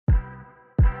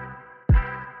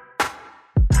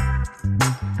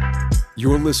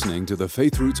You're listening to the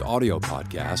Faith Roots audio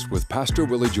podcast with Pastor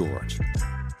Willie George.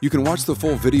 You can watch the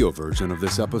full video version of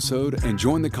this episode and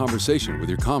join the conversation with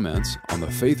your comments on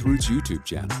the Faith Roots YouTube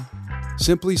channel.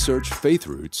 Simply search Faith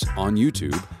Roots on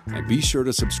YouTube and be sure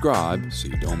to subscribe so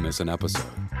you don't miss an episode.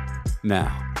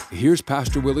 Now, here's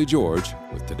Pastor Willie George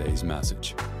with today's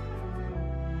message.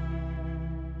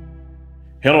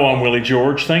 Hello, I'm Willie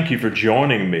George. Thank you for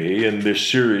joining me in this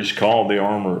series called The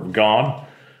Armor of God.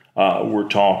 We're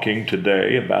talking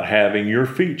today about having your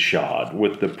feet shod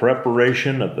with the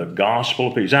preparation of the gospel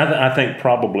of peace. I think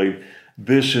probably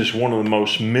this is one of the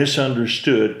most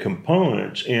misunderstood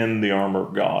components in the armor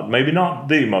of God. Maybe not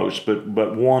the most,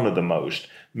 but one of the most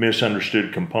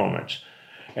misunderstood components.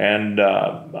 And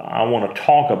I want to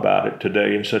talk about it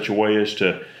today in such a way as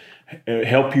to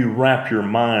help you wrap your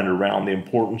mind around the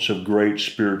importance of great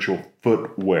spiritual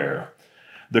footwear.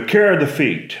 The care of the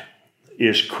feet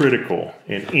is critical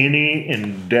in any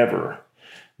endeavor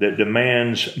that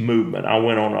demands movement. I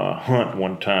went on a hunt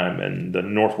one time in the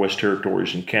Northwest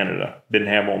Territories in Canada. Didn't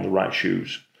have on the right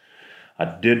shoes. I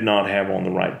did not have on the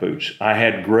right boots. I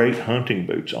had great hunting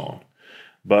boots on,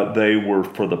 but they were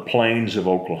for the plains of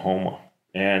Oklahoma,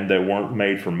 and they weren't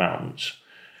made for mountains.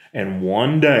 And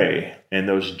one day, in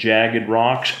those jagged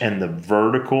rocks and the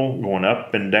vertical going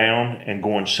up and down and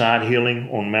going side hilling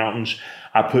on mountains,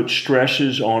 I put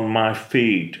stresses on my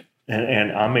feet.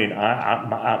 And I mean,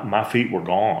 my feet were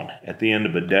gone at the end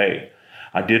of the day.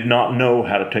 I did not know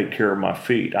how to take care of my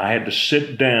feet. I had to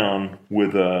sit down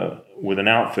with an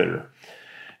outfitter,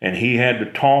 and he had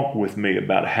to talk with me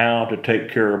about how to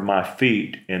take care of my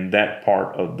feet in that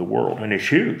part of the world. And it's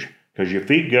huge, because your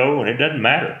feet go, and it doesn't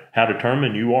matter how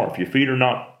determined you are. If your feet are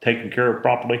not taken care of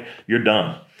properly, you're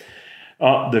done.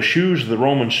 The shoes of the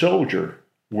Roman soldier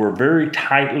were very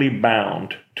tightly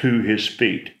bound to his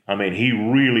feet. I mean, he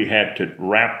really had to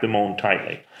wrap them on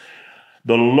tightly.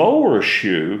 The lower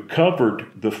shoe covered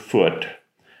the foot.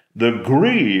 The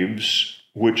greaves,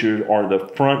 which are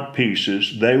the front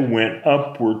pieces, they went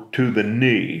upward to the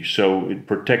knee, so it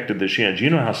protected the shins. You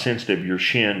know how sensitive your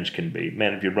shins can be.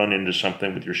 Man, if you run into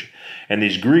something with your shin. And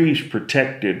these greaves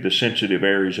protected the sensitive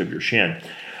areas of your shin.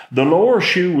 The lower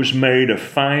shoe was made of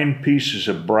fine pieces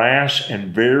of brass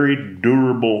and very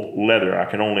durable leather.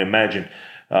 I can only imagine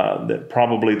that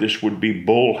probably this would be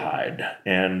bull hide,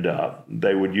 and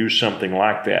they would use something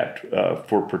like that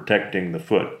for protecting the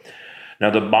foot. Now,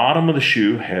 the bottom of the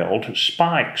shoe held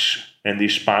spikes, and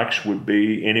these spikes would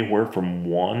be anywhere from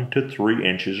 1 to 3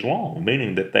 inches long,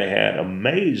 meaning that they had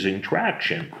amazing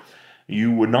traction.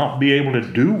 You would not be able to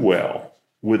do well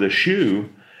with a shoe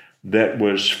that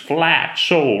was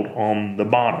flat-soled on the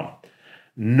bottom.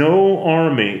 No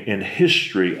army in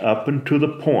history up until the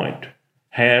point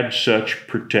had such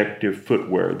protective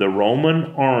footwear. The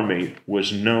Roman army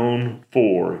was known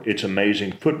for its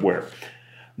amazing footwear.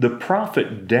 The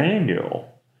prophet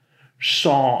Daniel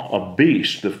saw a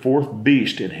beast, the fourth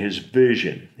beast in his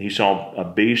vision. He saw a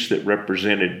beast that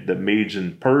represented the Medes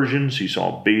and Persians. He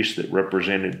saw a beast that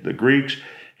represented the Greeks.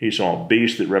 He saw a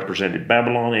beast that represented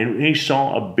Babylon. And he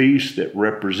saw a beast that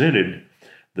represented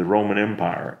the Roman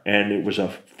Empire. And it was a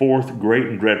fourth great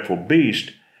and dreadful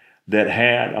beast that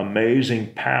had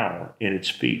amazing power in its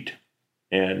feet.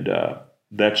 And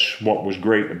that's what was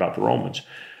great about the Romans.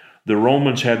 The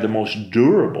Romans had the most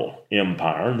durable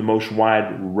empire, the most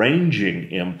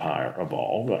wide-ranging empire of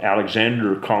all.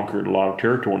 Alexander conquered a lot of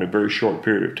territory in a very short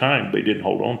period of time, but he didn't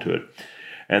hold on to it.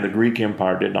 And the Greek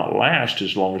Empire did not last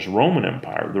as long as the Roman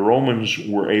Empire. The Romans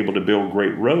were able to build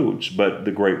great roads, but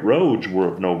the great roads were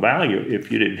of no value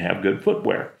if you didn't have good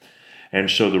footwear. And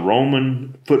so the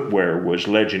Roman footwear was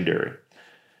legendary.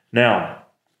 Now,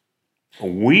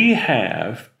 we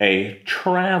have a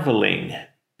traveling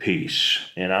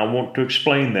piece, and I want to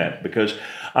explain that because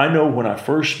I know when I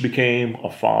first became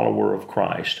a follower of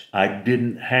Christ, I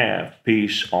didn't have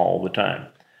peace all the time.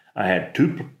 I had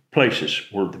two places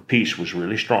where the peace was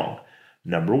really strong.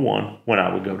 Number one, when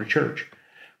I would go to church.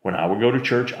 When I would go to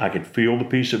church, I could feel the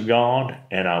peace of God,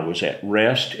 and I was at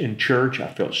rest in church. I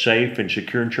felt safe and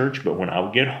secure in church. But when I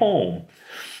would get home,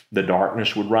 the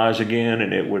darkness would rise again,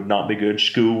 and it would not be good.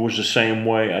 School was the same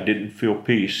way. I didn't feel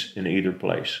peace in either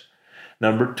place.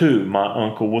 Number two, my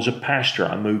uncle was a pastor.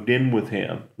 I moved in with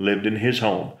him, lived in his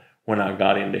home. When I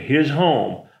got into his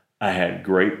home, I had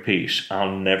great peace.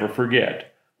 I'll never forget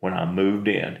when I moved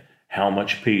in, how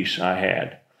much peace I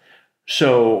had.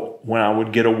 So when I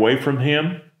would get away from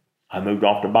him, I moved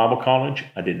off to Bible college.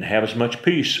 I didn't have as much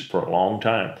peace for a long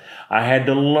time. I had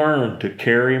to learn to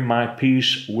carry my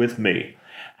peace with me.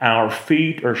 Our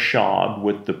feet are shod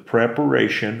with the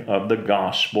preparation of the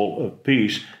gospel of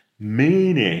peace,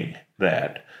 meaning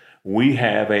that we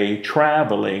have a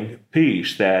traveling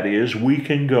peace. That is, we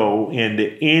can go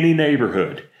into any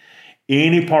neighborhood,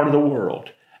 any part of the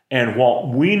world. And what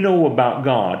we know about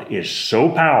God is so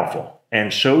powerful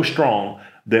and so strong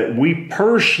that we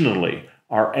personally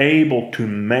are able to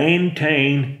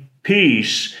maintain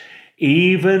peace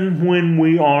even when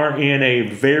we are in a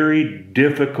very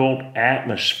difficult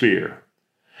atmosphere.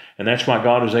 And that's why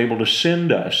God is able to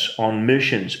send us on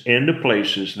missions into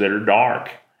places that are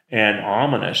dark and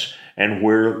ominous and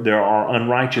where there are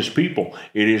unrighteous people.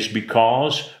 It is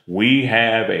because we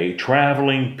have a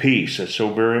traveling peace. That's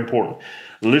so very important.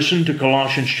 Listen to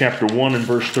Colossians chapter 1 and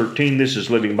verse 13. This is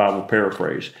Living Bible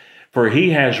paraphrase. For he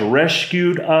has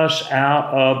rescued us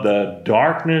out of the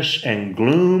darkness and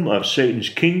gloom of Satan's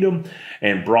kingdom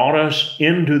and brought us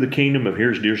into the kingdom of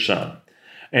his dear Son.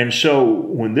 And so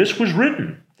when this was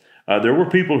written, there were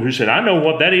people who said, I know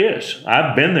what that is.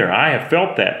 I've been there. I have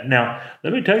felt that. Now,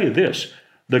 let me tell you this.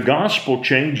 The gospel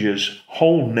changes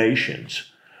whole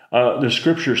nations. The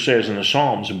scripture says in the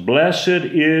Psalms, blessed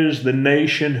is the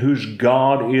nation whose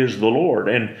God is the Lord.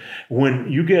 And when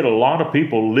you get a lot of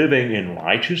people living in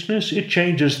righteousness, it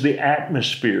changes the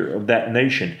atmosphere of that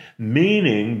nation,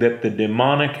 meaning that the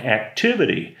demonic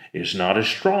activity is not as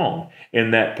strong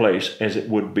in that place as it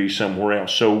would be somewhere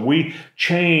else. So we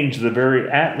change the very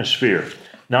atmosphere.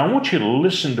 Now, I want you to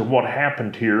listen to what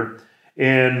happened here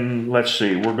in, let's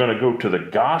see, we're going to go to the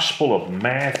Gospel of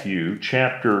Matthew,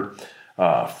 chapter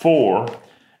 4,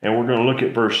 and we're going to look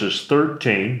at verses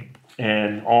 13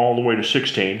 and all the way to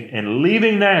 16. And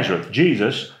leaving Nazareth,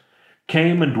 Jesus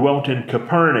came and dwelt in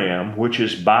Capernaum, which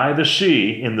is by the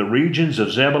sea, in the regions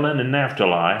of Zebulun and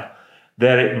Naphtali,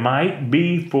 that it might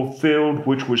be fulfilled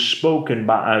which was spoken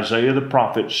by Isaiah the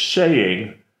prophet,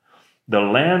 saying, the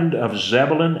land of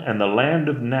Zebulun and the land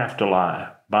of Naphtali,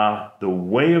 by the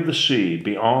way of the sea,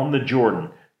 beyond the Jordan,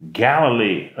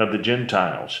 Galilee of the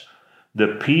Gentiles.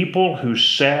 The people who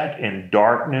sat in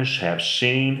darkness have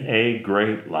seen a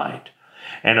great light.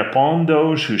 And upon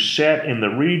those who sat in the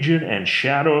region and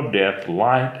shadow of death,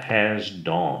 light has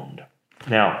dawned.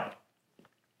 Now,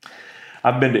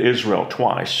 I've been to Israel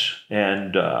twice,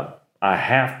 and I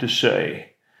have to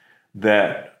say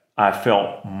that I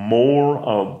felt more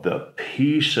of the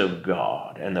peace of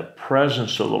God and the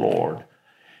presence of the Lord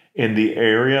in the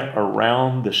area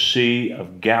around the Sea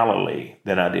of Galilee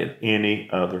than I did any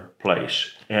other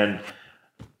place. And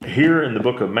here in the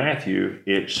book of Matthew,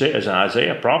 it says,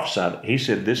 Isaiah prophesied, he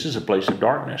said, this is a place of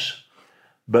darkness.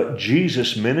 But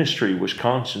Jesus' ministry was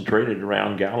concentrated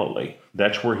around Galilee.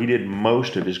 That's where he did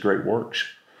most of his great works.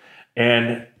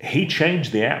 And he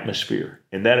changed the atmosphere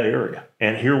in that area.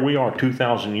 And here we are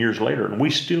 2,000 years later, and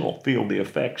we still feel the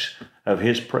effects of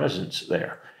his presence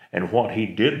there and what he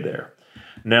did there.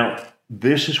 Now,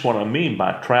 this is what I mean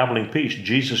by traveling peace.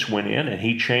 Jesus went in and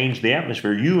he changed the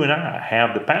atmosphere. You and I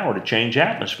have the power to change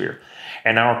atmosphere.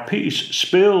 And our peace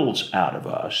spills out of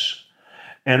us,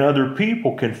 and other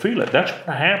people can feel it. That's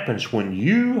what happens when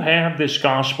you have this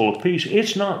gospel of peace.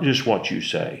 It's not just what you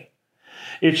say.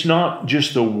 It's not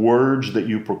just the words that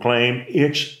you proclaim.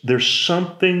 There's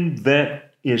something that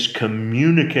is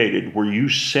communicated where you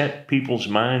set people's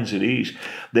minds at ease,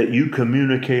 that you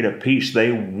communicate a peace.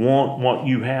 They want what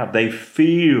you have. They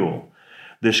feel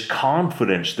this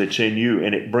confidence that's in you,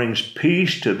 and it brings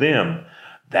peace to them.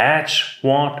 That's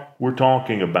what we're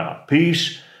talking about.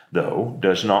 Peace, though,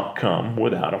 does not come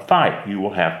without a fight. You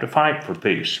will have to fight for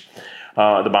peace.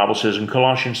 The Bible says in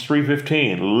Colossians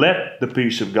 3:15, let the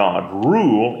peace of God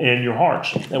rule in your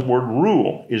hearts. That word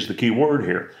rule is the key word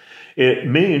here. It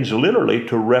means literally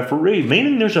to referee,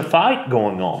 meaning there's a fight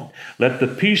going on. Let the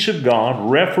peace of God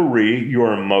referee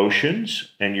your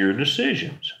emotions and your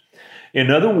decisions. In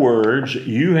other words,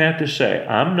 you have to say,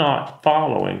 I'm not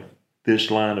following this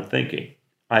line of thinking.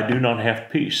 I do not have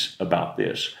peace about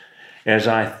this. As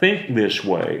I think this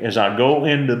way, as I go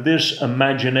into this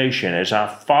imagination, as I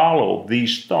follow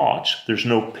these thoughts, there's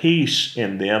no peace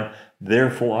in them.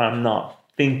 Therefore, I'm not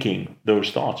thinking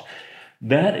those thoughts.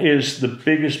 That is the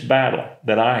biggest battle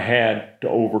that I had to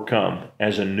overcome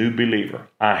as a new believer.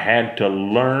 I had to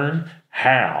learn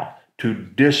how to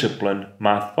discipline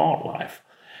my thought life.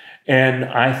 And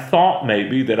I thought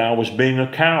maybe that I was being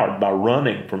a coward by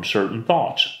running from certain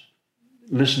thoughts.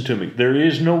 Listen to me. There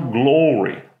is no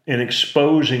glory in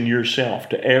exposing yourself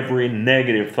to every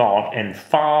negative thought and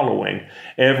following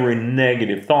every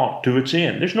negative thought to its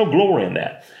end. There's no glory in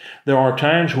that. There are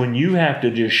times when you have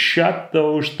to just shut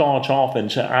those thoughts off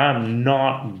and say, I'm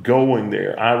not going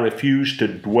there. I refuse to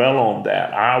dwell on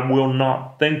that. I will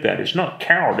not think that. It's not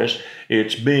cowardice.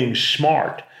 It's being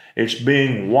smart. It's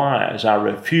being wise. I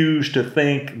refuse to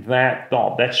think that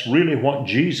thought. That's really what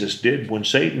Jesus did when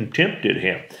Satan tempted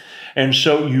him. And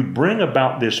so you bring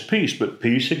about this peace, but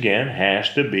peace again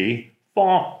has to be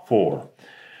fought for.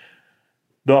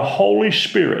 The Holy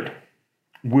Spirit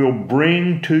will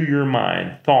bring to your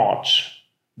mind thoughts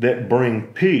that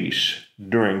bring peace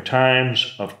during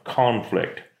times of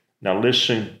conflict. Now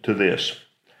listen to this.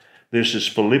 This is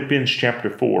Philippians chapter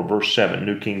 4, verse 7,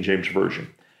 New King James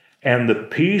Version. And the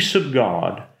peace of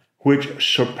God, which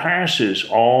surpasses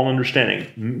all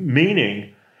understanding,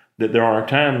 meaning that there are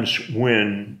times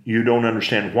when you don't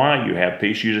understand why you have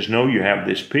peace. You just know you have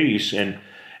this peace, and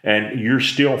you're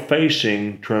still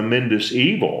facing tremendous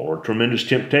evil or tremendous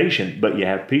temptation, but you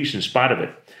have peace in spite of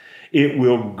it. It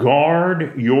will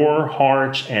guard your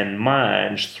hearts and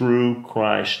minds through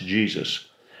Christ Jesus.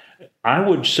 I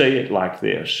would say it like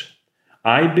this.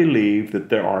 I believe that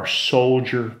there are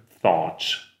soldier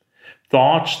thoughts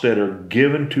that are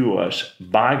given to us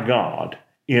by God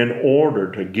in order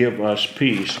to give us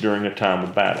peace during a time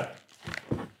of battle.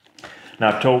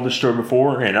 Now, I've told this story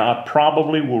before, and I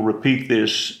probably will repeat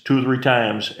this 2 or 3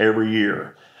 times every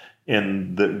year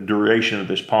in the duration of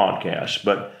this podcast,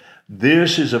 but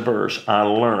this is a verse I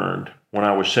learned when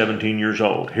I was 17 years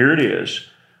old. Here it is.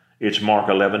 It's Mark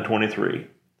 11:23.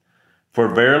 For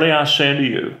verily I say unto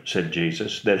you, said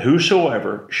Jesus, that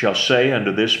whosoever shall say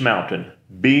unto this mountain,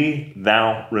 be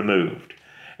thou removed,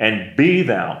 and be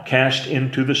thou cast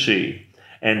into the sea,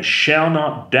 and shall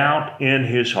not doubt in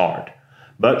his heart,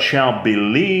 but shall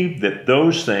believe that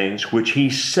those things which he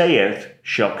saith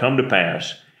shall come to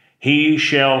pass, he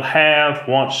shall have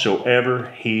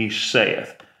whatsoever he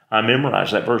saith. I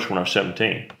memorized that verse when I was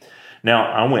 17.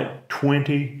 Now, I went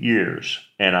 20 years,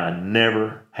 and I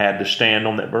never had to stand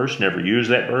on that verse, never used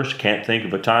that verse. Can't think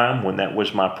of a time when that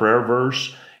was my prayer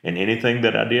verse in anything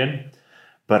that I did.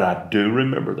 But I do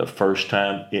remember the first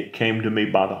time it came to me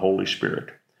by the Holy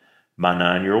Spirit. My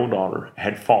 9-year-old daughter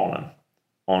had fallen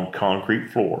on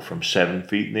concrete floor from 7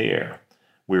 feet in the air.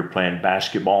 We were playing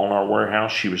basketball in our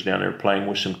warehouse. She was down there playing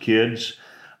with some kids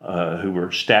who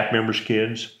were staff members'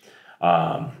 kids.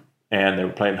 And they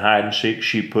were playing hide and seek.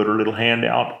 She put her little hand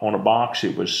out on a box.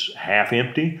 It was half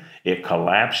empty. It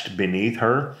collapsed beneath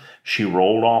her. She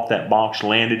rolled off that box,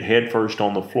 landed headfirst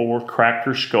on the floor, cracked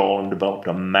her skull, and developed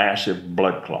a massive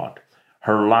blood clot.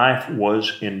 Her life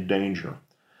was in danger.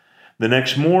 The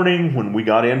next morning, when we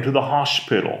got into the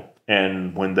hospital,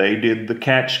 and when they did the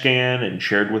CAT scan and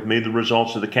shared with me the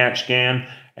results of the CAT scan,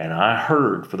 and I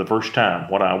heard for the first time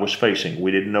what I was facing.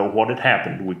 We didn't know what had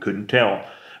happened. We couldn't tell.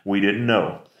 We didn't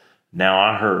know. Now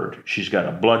I heard she's got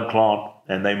a blood clot,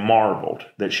 and they marveled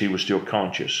that she was still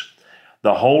conscious.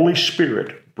 The Holy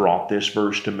Spirit brought this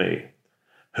verse to me.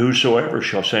 Whosoever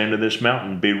shall say unto this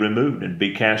mountain, be removed, and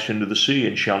be cast into the sea,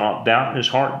 and shall not doubt in his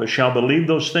heart, but shall believe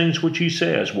those things which he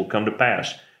says will come to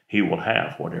pass, he will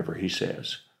have whatever he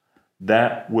says.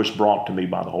 That was brought to me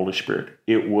by the Holy Spirit.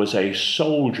 It was a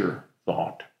soldier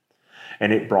thought,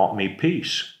 and it brought me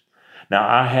peace. Now,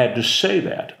 I had to say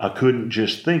that. I couldn't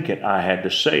just think it. I had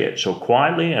to say it. So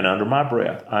quietly and under my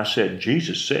breath, I said,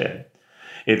 Jesus said,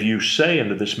 if you say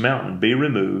unto this mountain, be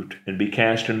removed, and be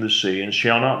cast into the sea, and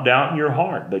shall not doubt in your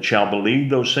heart, but shall believe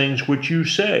those things which you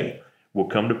say will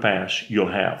come to pass, you'll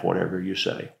have whatever you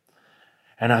say.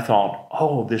 And I thought,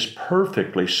 oh, this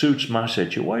perfectly suits my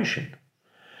situation.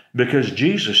 Because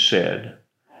Jesus said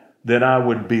that I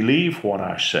would believe what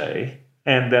I say,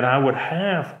 and that I would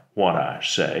have what I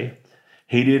say.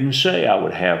 He didn't say I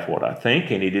would have what I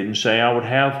think, and he didn't say I would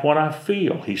have what I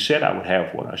feel. He said I would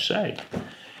have what I say.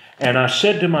 And I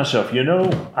said to myself,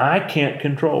 I can't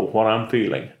control what I'm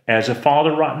feeling. As a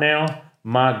father right now,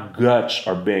 my guts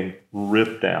are being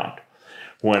ripped out.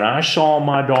 When I saw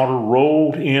my daughter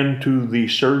rolled into the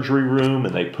surgery room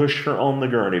and they pushed her on the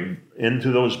gurney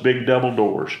into those big double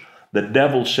doors, the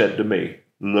devil said to me,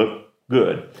 look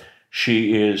good.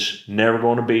 She is never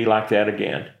going to be like that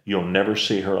again. You'll never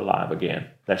see her alive again.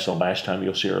 That's the last time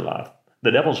you'll see her alive.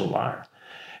 The devil's a liar.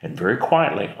 And very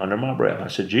quietly, under my breath, I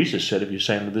said, Jesus said, if you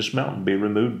say unto this mountain, be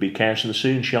removed, be cast in the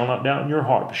sea, and shall not doubt in your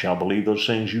heart, but shall believe those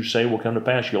things you say will come to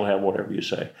pass, you'll have whatever you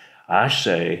say. I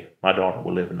say my daughter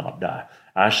will live and not die.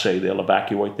 I say they'll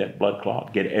evacuate that blood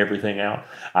clot, get everything out.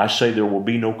 I say there will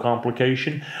be no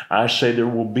complication. I say there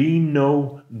will be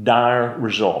no dire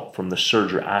result from the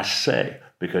surgery. I say,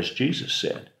 because Jesus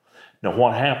said. Now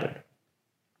what happened?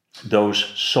 Those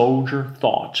soldier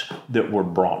thoughts that were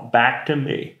brought back to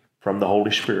me from the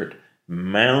Holy Spirit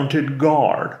mounted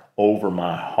guard over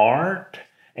my heart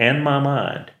and my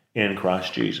mind in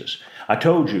Christ Jesus. I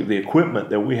told you the equipment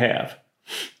that we have,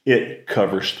 it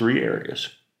covers 3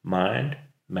 areas: mind,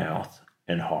 mouth,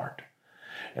 and heart.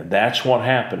 And that's what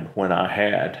happened when I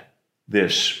had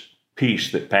this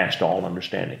peace that passed all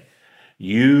understanding.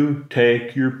 You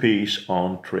take your peace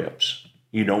on trips.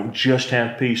 You don't just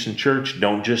have peace in church.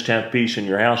 Don't just have peace in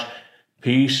your house.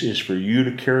 Peace is for you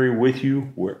to carry with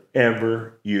you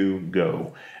wherever you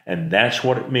go. And that's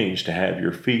what it means to have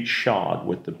your feet shod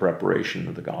with the preparation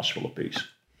of the gospel of peace.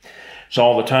 It's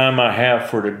all the time I have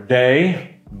for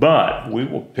today, but we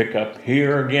will pick up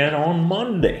here again on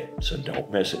Monday. So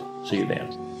don't miss it. See you then.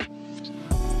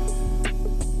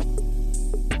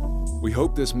 We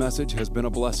hope this message has been a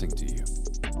blessing to you.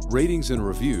 Ratings and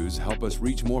reviews help us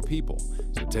reach more people,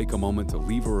 so take a moment to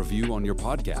leave a review on your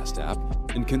podcast app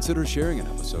and consider sharing an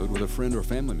episode with a friend or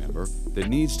family member that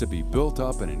needs to be built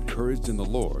up and encouraged in the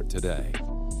Lord today.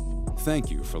 Thank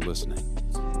you for listening.